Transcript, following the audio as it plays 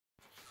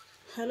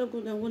Hello,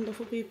 good and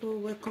wonderful people.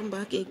 Welcome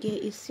back again.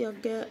 It's your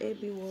girl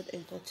AB World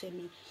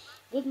Entertainment.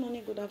 Good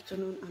morning, good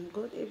afternoon, and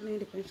good evening.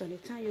 Depends on the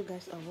time you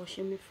guys are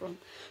watching me from.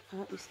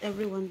 How is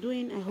everyone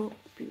doing? I hope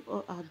you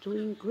all are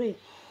doing great.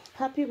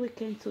 Happy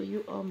weekend to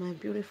you all, my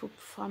beautiful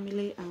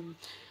family and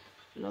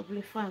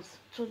lovely fans.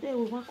 Today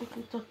we want to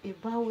talk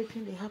about what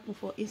they happen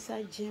for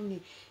inside Germany,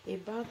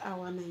 about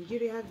our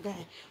Nigeria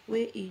guy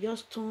where he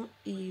just turned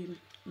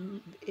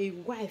a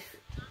wife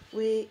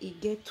where he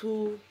get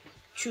two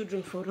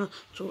children for her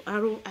to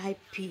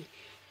RIP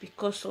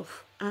because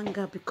of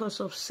anger, because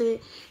of say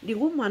the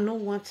woman no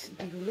want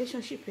the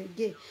relationship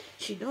again.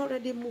 She don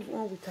already move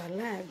on with her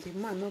life. The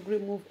man not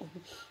going move on.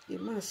 The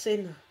man say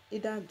no,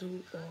 either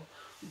do or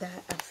die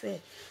affair.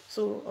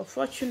 So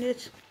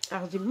unfortunate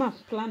as the man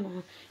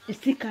planner, he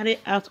still carry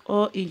out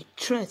all his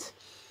threats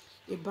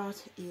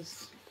about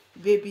his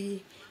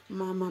baby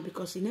mama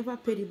because he never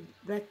paid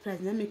the right price.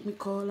 That make me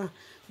call her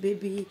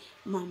baby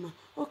mama.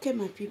 Okay,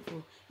 my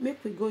people,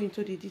 make we go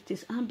into the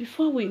details. And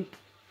before we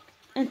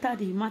enter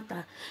the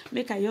matter,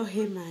 make I just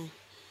hear my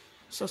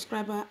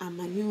subscriber and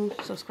my new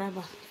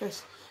subscriber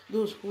first.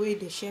 Those way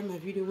they share my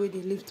video, where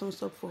they leave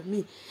thumbs up for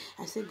me.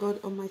 I say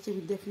God Almighty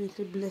will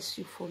definitely bless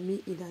you for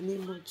me in the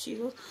name of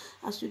Jesus.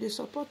 As you they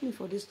support me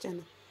for this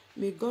channel,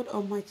 may God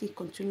Almighty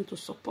continue to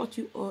support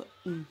you all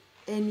in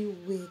any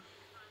way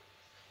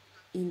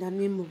in the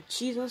name of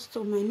Jesus.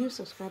 To my new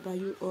subscriber,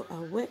 you all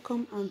are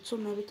welcome, and to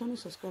my returning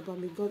subscriber,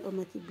 may God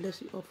Almighty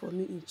bless you all for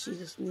me in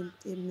Jesus' name.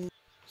 Amen.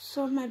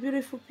 So my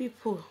beautiful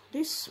people,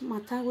 this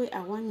matter where I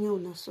want you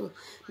now, so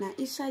now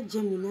inside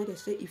Germany they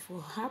say it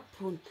will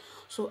happen.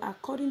 So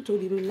according to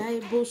the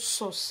reliable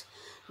source,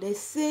 they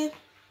say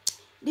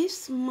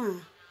this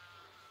man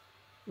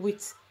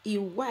with a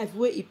wife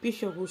where a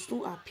picture will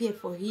soon appear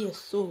for years,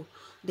 so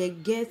they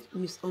get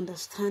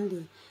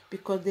misunderstanding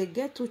because they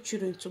get two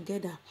children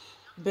together,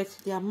 but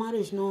their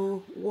marriage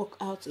no work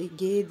out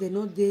again. They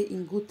not there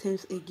in good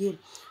terms again.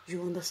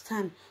 You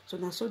understand? So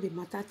now so the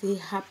matter they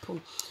happen.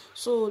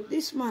 So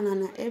this man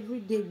and every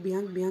day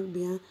behind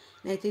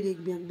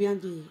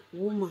the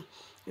woman.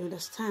 You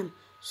understand?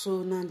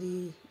 So now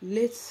the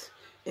late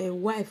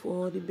wife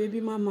or the baby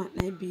mama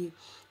might be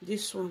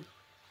this one.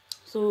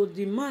 So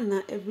the man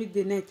now every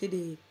day night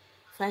they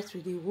fight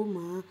with the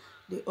woman.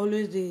 They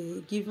always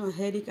they give her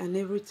headache and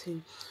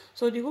everything.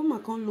 So the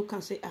woman can't look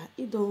and say,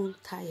 he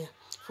don't tire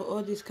for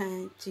all this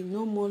kind of thing,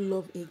 no more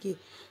love again.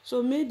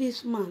 So may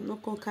this man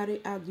not can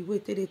carry out the way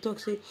they talk,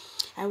 say,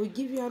 I will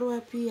give you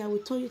RIP, I will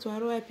turn you to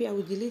RIP, I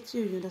will delete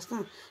you. You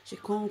understand? She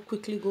can't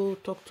quickly go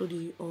talk to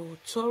the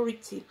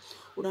authority.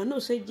 Would I know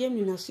say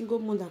Germany in a single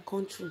mother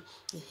country,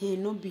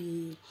 not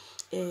be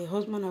a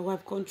husband and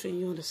wife country.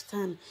 You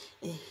understand?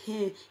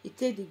 It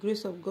takes the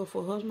grace of God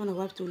for husband and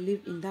wife to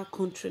live in that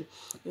country.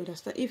 You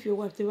understand? If your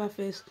wife ever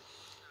first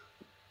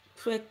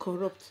felt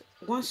corrupt,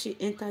 once she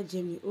enter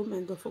Germany, oh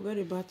my God, forget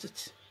about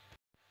it.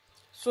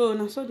 So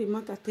now so the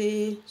matter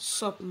they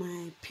sup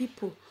my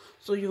people.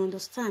 So you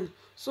understand?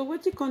 So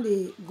what you can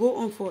they go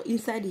on for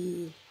inside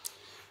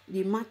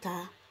the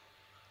matter?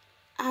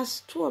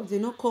 As two of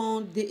them not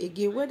come dey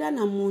again, whether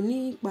na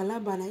money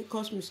palaba na it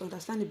cause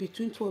misunderstanding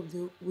between two of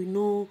them, we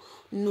know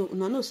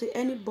no say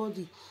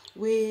anybody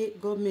where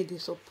government they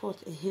support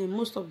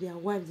most of their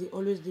wives they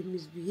always they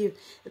misbehave,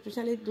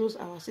 especially those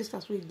our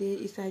sisters wey dey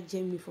inside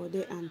Germany for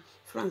there and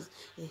France.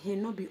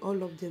 Not be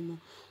all of them.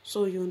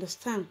 So you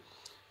understand?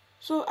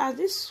 So as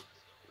this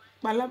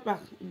palaba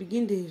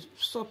begin dey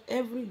stop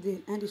every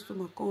day, and this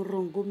woman come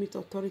run go meet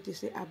authority,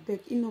 say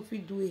abeg e no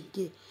fit do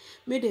again,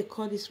 make they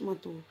call this man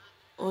to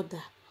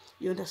order.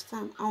 You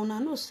understand? And I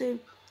know say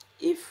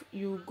if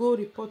you go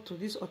report to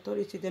this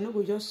authority, they're not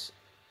going to just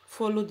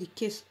follow the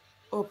case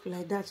up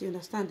like that. You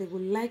understand? They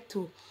would like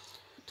to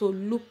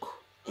look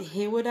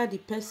whether the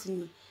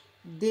person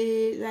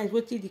they like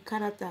what the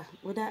character,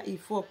 whether he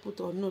fall put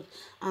or not.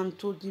 And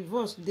to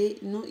divorce they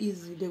no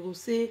easy. They will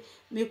say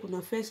make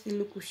una first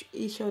look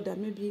each other,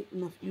 maybe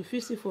you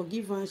feel still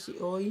forgive her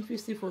or if you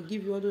still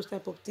forgive you, all those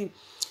type of things.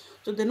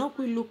 So they not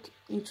will look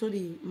into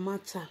the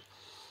matter.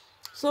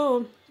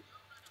 So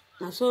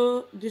and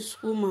so this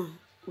woman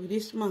with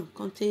this man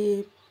can't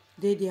they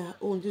their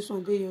own, this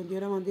one they on the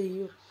other one they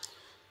you.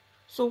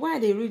 So why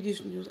they read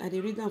this news? I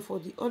they read them for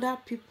the other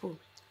people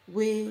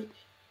where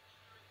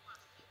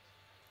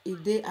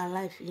if they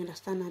alive, you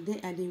understand? And then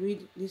I they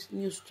read this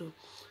news too.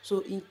 So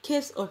in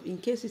case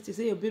it is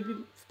say your baby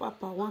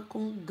papa want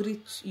come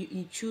greet you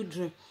in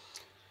children,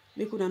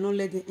 they could not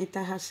let them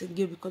enter house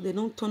again because they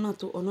don't turn out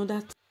to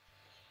another.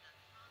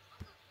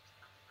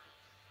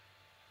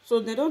 So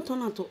they don't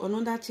turn out to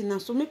another thing now.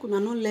 So make una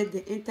not let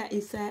them enter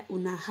inside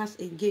una house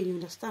again. You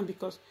understand?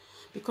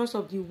 Because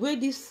of the way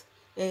this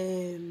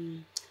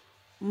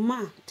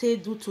man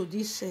take do to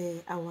this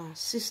our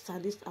sister,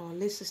 this our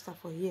late sister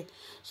for here.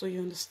 So you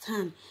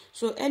understand?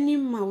 So any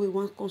man we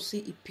want to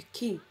see a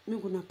pikin,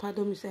 make una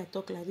pardon me say I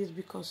talk like this,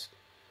 because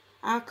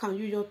how can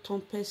you just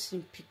turn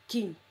person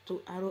pikin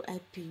to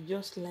RIP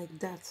just like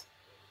that?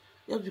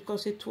 Just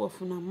because it two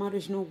of una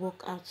marriage no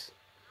work out.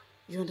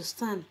 You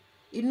understand?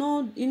 e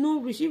no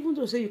reach, even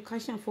though say you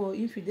catch am for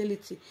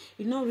infidelity,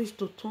 e no reach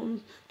to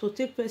turn to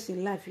take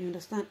person life, you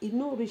understand, e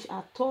no reach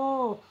at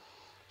all.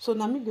 So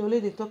na me dey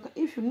always dey talk,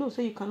 if you know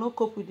say you cannot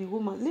cope with the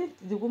woman, let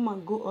the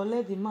woman go or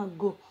let the man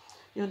go,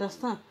 you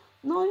understand.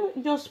 No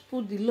just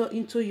put the law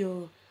into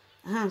your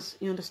hands,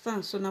 you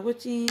understand. So na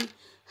wetin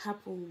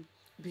happen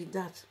be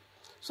that.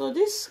 So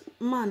this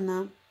man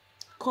now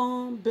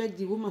come beg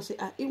the woman say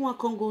he wan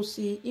come go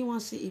see, he wan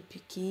see a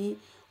pikin,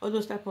 all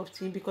those type of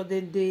things, because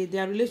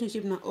their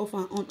relationship na off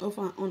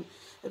and on,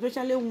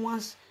 especially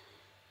once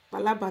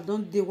palaba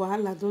don dey,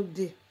 wahala don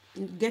dey,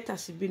 get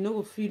as e be, no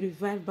go fit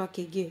revive back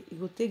again. E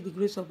go take the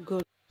grace of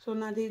God. So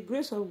na the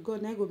grace of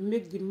God na go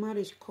make the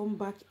marriage come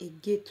back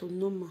again to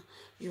normal,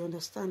 you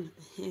understand.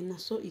 And na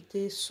so e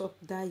take sup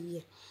that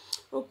year.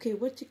 Okay,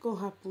 wetin come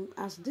happen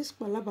as this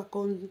palaba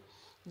come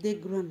dey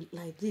ground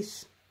like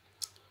this,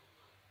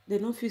 they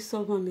no fit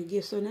solve am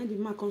again. So now the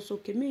man come say,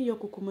 okay, me your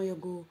kukuma you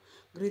go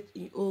greet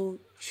him own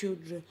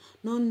children,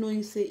 not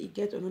knowing say he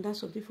get another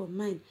something for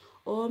mind,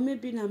 or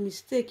maybe na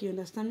mistake, you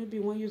understand. Maybe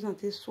one use and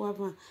take swab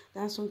am.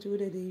 That's something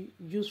wey they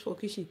use for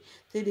kitchen.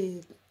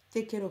 They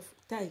take care of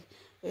type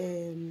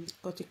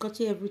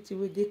cutty everything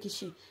with the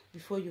kitchen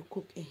before you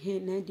cook.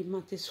 Now the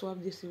man take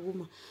swab this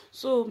woman.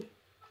 So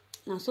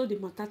now so the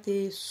matter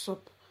take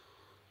sup.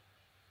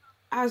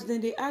 As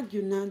then they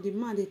argue now, the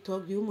man they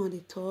talk, the woman they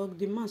talk.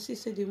 The man see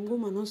say the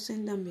woman not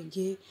send them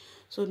again.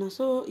 So now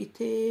so it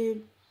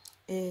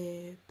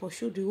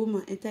pursue the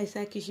woman enter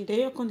inside kitchen.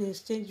 They all come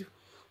exchange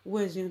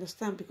words, you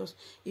understand, because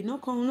it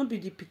not be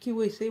the pikin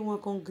way say one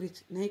come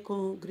greet, now he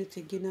come greet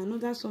again. Now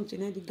that's something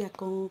that the guy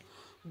can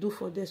do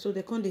for them. So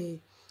they come they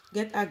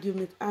get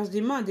argument. As the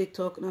man they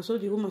talk, now so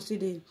the woman see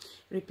they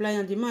reply,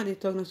 and the man they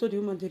talk, now so the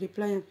woman they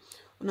reply.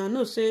 And I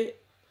know say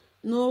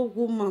no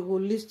woman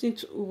will listen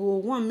to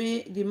one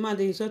may the man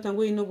they insult and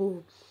where you no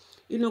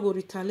go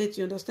retaliate,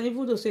 you understand.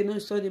 Even though say no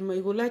insult the man,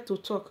 you go like to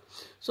talk.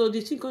 So the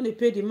thing can they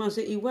pay the man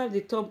say he wife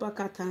they talk back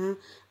at her,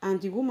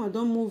 and the woman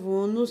don't move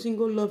on, no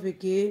single love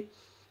again.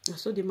 And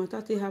so the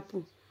matter they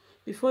happen.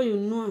 Before you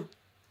know,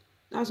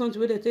 that's something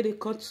where they take the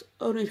cut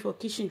orange for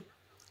kitchen.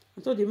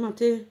 And so the man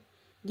they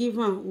give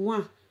am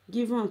one,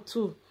 give am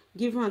two,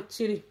 give am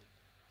three.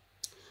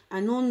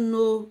 I don't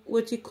know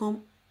what it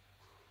come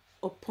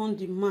upon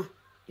the man.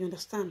 You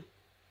understand?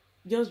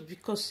 Just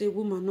because say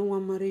woman no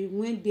one marry,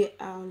 when there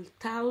are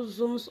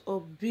thousands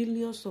of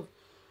billions of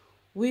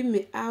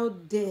women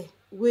out there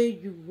where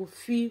you will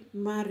feel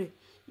marry,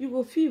 you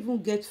will feel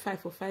even get 5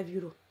 for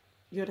 €5.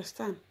 You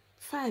understand?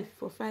 5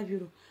 for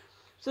 €5.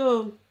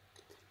 So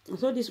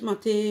this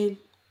matter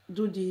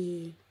do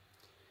the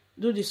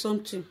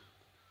something.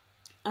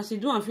 As he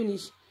do and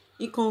finish,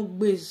 he come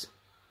base.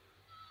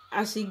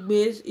 As he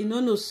base, he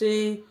no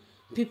say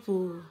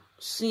people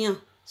see him,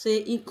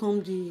 say he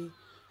come the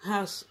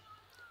house.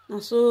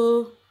 And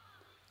so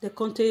the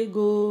country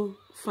go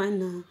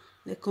find her,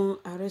 they come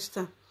arrest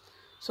her.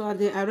 So as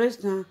they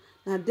arrest her,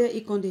 now there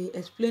he can they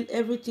explain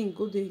everything,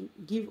 go they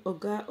give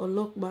oga or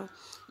lockback,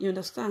 you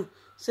understand.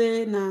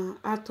 Say now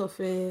out of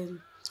a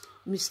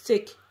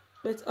mistake.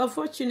 But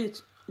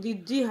unfortunately, the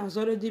deal has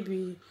already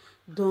been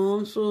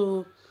done.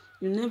 So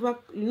you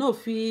know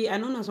fee, I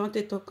don't know what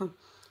they talk on.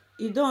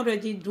 You don't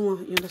already do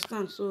it, you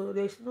understand. So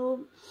there's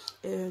no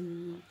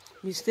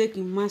mistake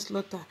in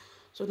manslaughter.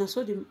 So now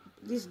so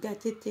this guy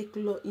take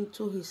law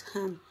into his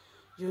hand.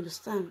 You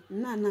understand?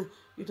 Now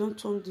you don't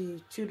turn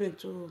the children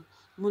to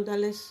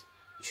motherless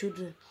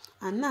children.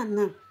 And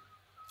now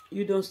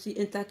you don't see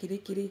enter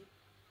kiri.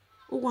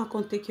 Who want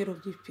to take care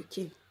of this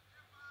pikin?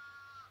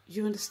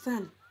 You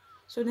understand?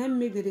 So then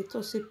make the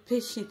talk say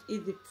patient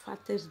is the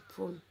fattest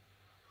bone.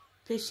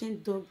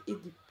 Patient dog is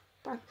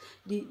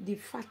the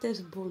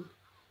fattest bone.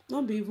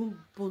 Not be even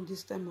bone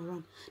this time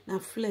around. Now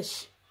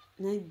flesh.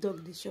 Now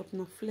dog the shop.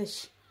 Now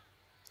flesh.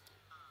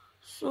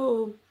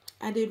 So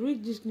I dey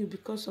read this news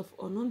because of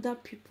another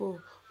people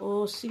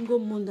or single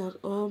mothers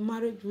or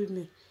married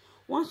women.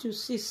 Once you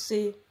see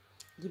say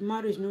the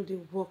marriage no dey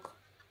work,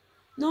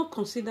 no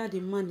consider the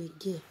man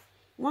again.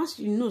 Once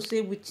you know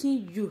say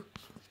within you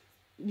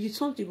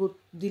something go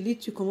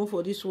delete you comot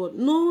for this world,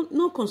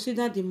 no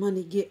consider the man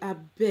again,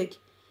 abeg.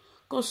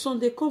 Because some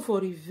dey come for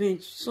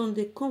revenge, some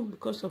dey come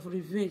because of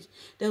revenge.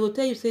 They go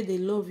tell you say they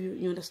love you,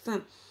 you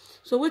understand.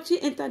 So wetin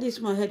enter this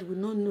man head we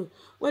no know.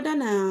 Whether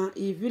na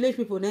a village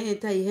people na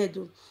enter his head,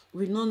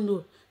 we no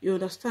know, you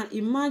understand.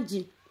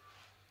 Imagine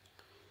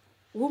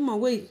woman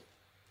wey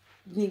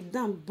kneel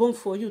down born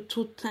for you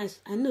 2 times.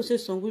 I know say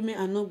some women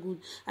are not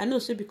good. I know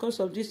say because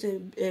of this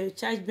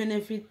child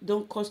benefit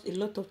don't cost a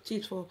lot of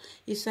things for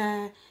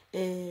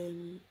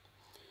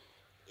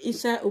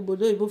inside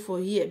obodo ibo for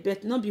here,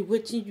 but not be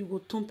waiting you go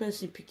turn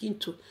person pikin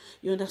to,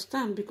 you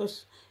understand.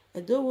 Because so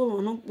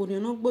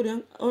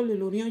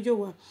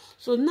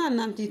now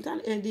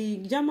the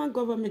German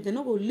government, they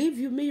not go leave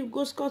you, may you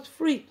go scot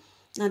free.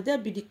 And there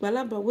be the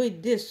palaba way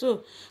there,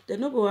 so they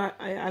not go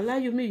allow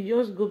you, may you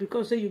just go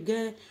because say you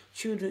get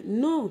children.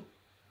 No,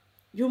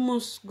 you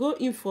must go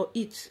in for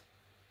it.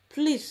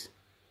 Please,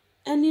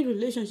 any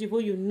relationship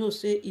where you know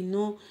say you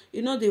know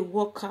they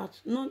work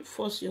out, not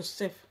force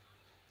yourself.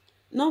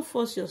 Not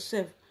force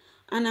yourself.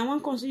 And I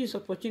want to use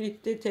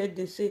opportunity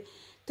to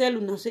tell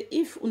una say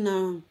if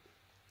una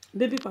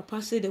baby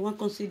papa say they want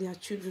to see their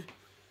children,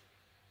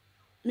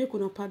 make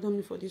una pardon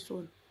me for this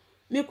one.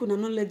 Make una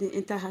not let them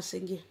enter house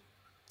again.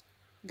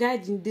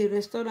 Guiding the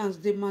restaurants,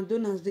 the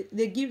McDonald's,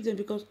 they give them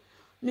because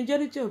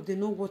majority of them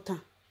know water.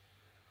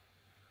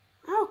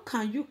 How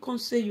can you come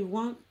say you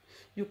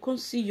can't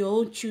see your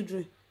own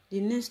children? The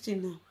next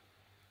thing now,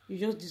 you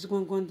just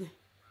disgong there.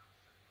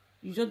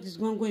 You just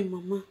disgong in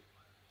mama.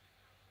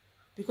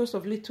 Because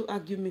of little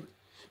argument.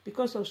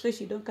 Because of say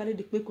she don't carry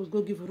the papers,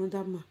 go give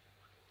another man.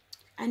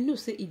 I know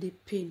say it dey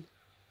pain.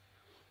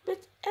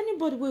 But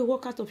anybody will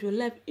walk out of your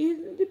life,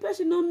 the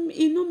person not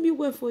mean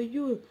well for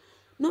you.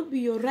 Not be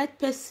your right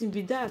person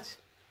be that.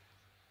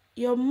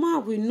 Your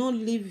man will not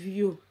leave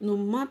you no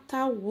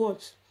matter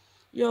what.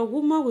 Your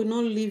woman will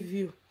not leave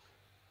you.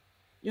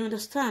 You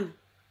understand?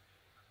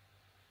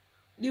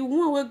 The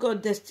one where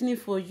God destiny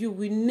for you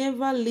will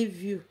never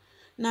leave you.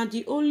 Now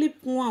the only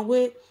one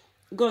where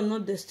God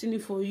not destiny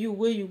for you,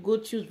 where you go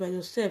choose by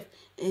yourself,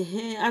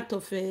 out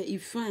of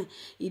if fine,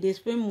 if they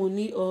spend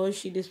money or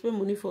she they spend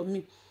money for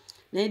me,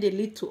 then they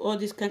lead to all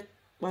this kind of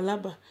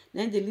balaba,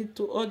 then they lead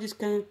to all this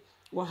kind of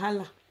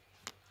wahala.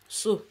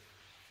 So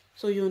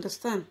you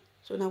understand?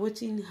 So now what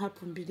thing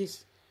happen be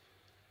this?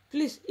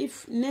 Please,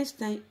 if next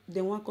time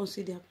they want to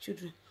see their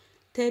children,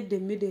 tell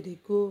them maybe they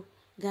go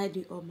guide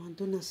you or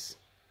McDonald's.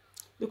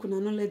 You could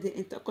not let them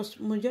enter because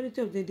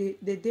majority of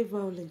they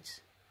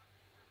violent.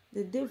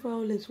 They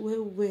violence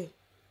where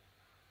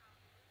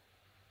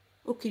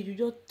okay, you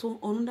just turn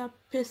another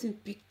person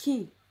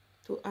PINKIN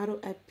to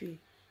RIP.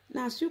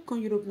 Now as you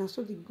come Europe, now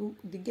so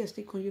the guest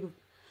still come Europe.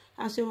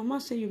 As your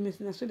mama say you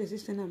message, now so they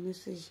send a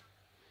message.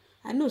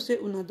 I know say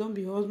una don't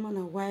be husband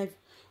and wife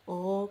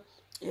or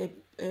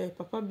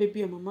papa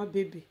baby or mama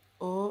baby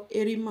or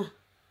erima.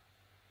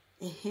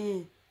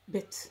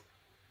 But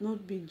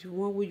not be the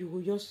one where you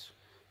will just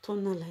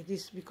turn her like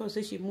this because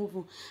say she move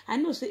on. I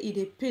know say it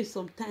dey pay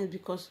sometimes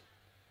because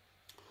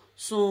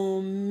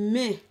some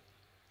men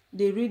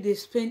they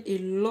spend a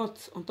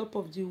lot on top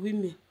of the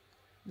women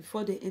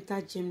before they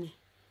enter Germany.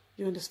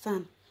 You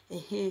understand?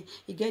 You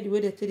get the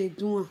way they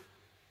do one.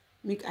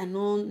 Make I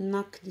not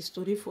knock the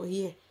story for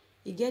here.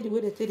 You get the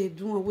way they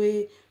do one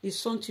where the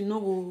son to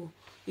know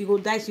he go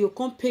die, so you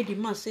can't pay the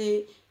man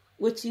say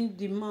waiting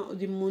the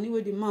money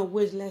where the man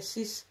weighs like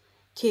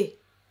 6K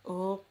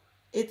or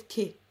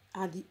 8K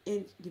at the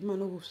end the man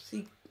will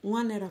see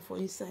 1 naira for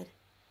inside.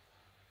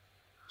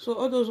 So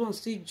all those ones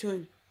still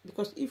join.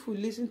 Because if we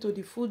listen to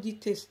the full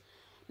details,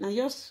 now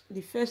just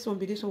the first one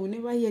be this one, we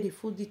never hear the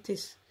full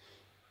details.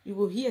 You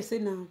will hear say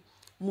now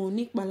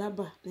Monique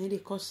Balaba, then they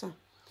call some.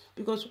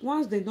 Because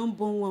once they don't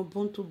born 1,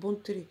 born 2, born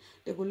 3,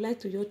 they go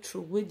like to your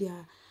true where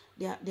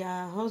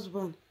their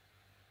husband,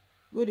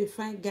 where they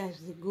find guys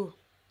they go.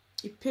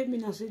 It paid me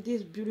now say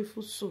this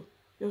beautiful soul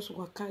just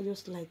walk out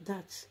just like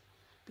that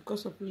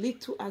because of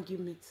little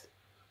argument.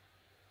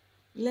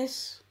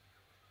 Let's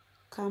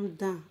calm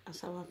down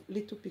as our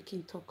little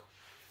Pikin talk.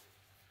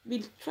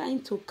 Be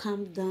trying to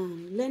calm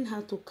down. Learn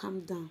how to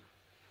calm down.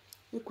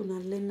 You could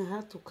not learn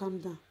how to calm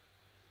down.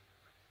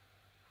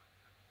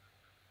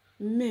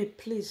 May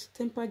please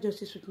temper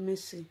justice with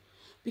mercy.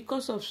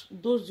 Because of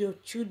those your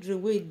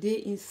children where they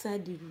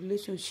inside the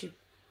relationship.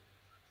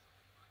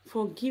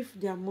 Forgive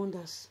their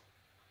mothers.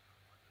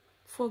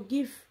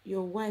 Forgive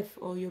your wife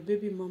or your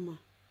baby mama.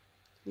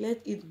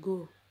 Let it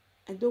go.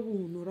 I don't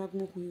want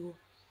to.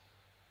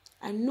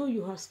 I know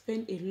you have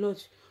spent a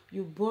lot.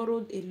 You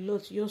borrowed a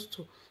lot just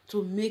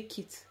to make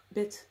it.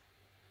 But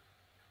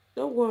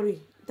don't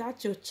worry.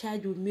 That your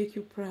child will make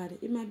you proud.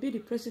 It might be the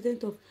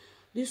president of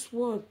this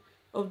world,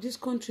 of this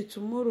country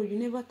tomorrow. You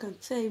never can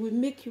tell. It will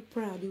make you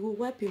proud. It will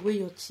wipe away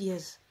your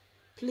tears.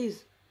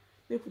 Please,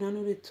 make una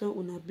not return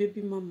una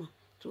baby mama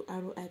to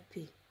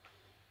RIP.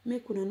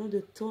 Make una not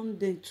return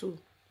them to.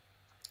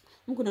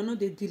 Make una not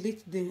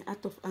delete them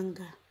out of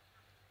anger.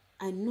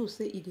 I know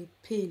say it a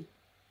pain.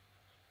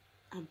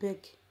 I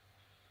beg.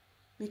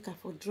 Make I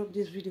for drop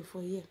this video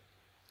for here.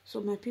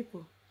 So my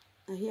people,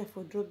 I here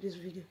for drop this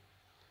video.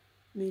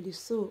 May the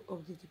soul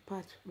of the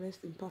departed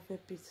rest in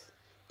perfect peace.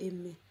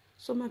 Amen.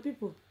 So my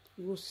people,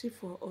 you will see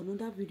for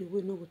another video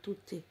we know what to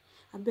take.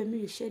 I beg me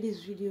you share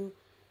this video,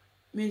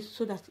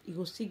 so that you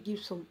will still give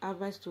some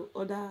advice to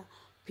other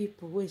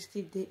people who are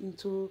still there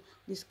into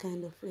this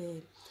kind of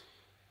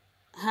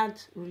hard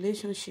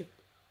relationship.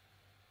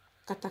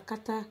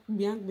 Kata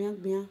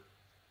biang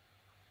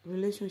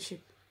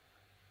relationship.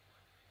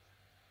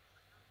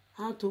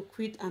 How to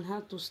quit and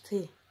how to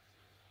stay.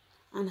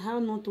 And how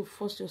not to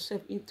force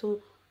yourself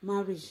into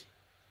marriage.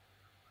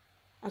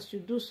 As you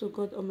do so,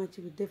 God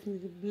Almighty will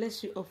definitely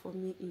bless you all for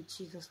me in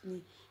Jesus'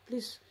 name.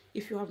 Please,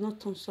 if you have not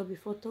thumbs up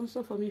before, thumbs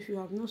up for me. If you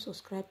have not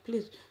subscribed,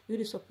 please use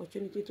this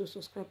opportunity to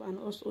subscribe and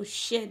also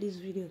share this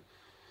video.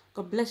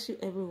 God bless you,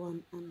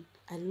 everyone, and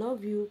I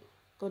love you.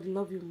 God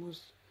love you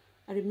most.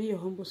 I remain your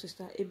humble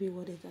sister, AB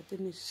Word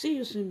Entertainment. See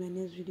you soon in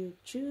my next video.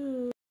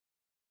 Cheers.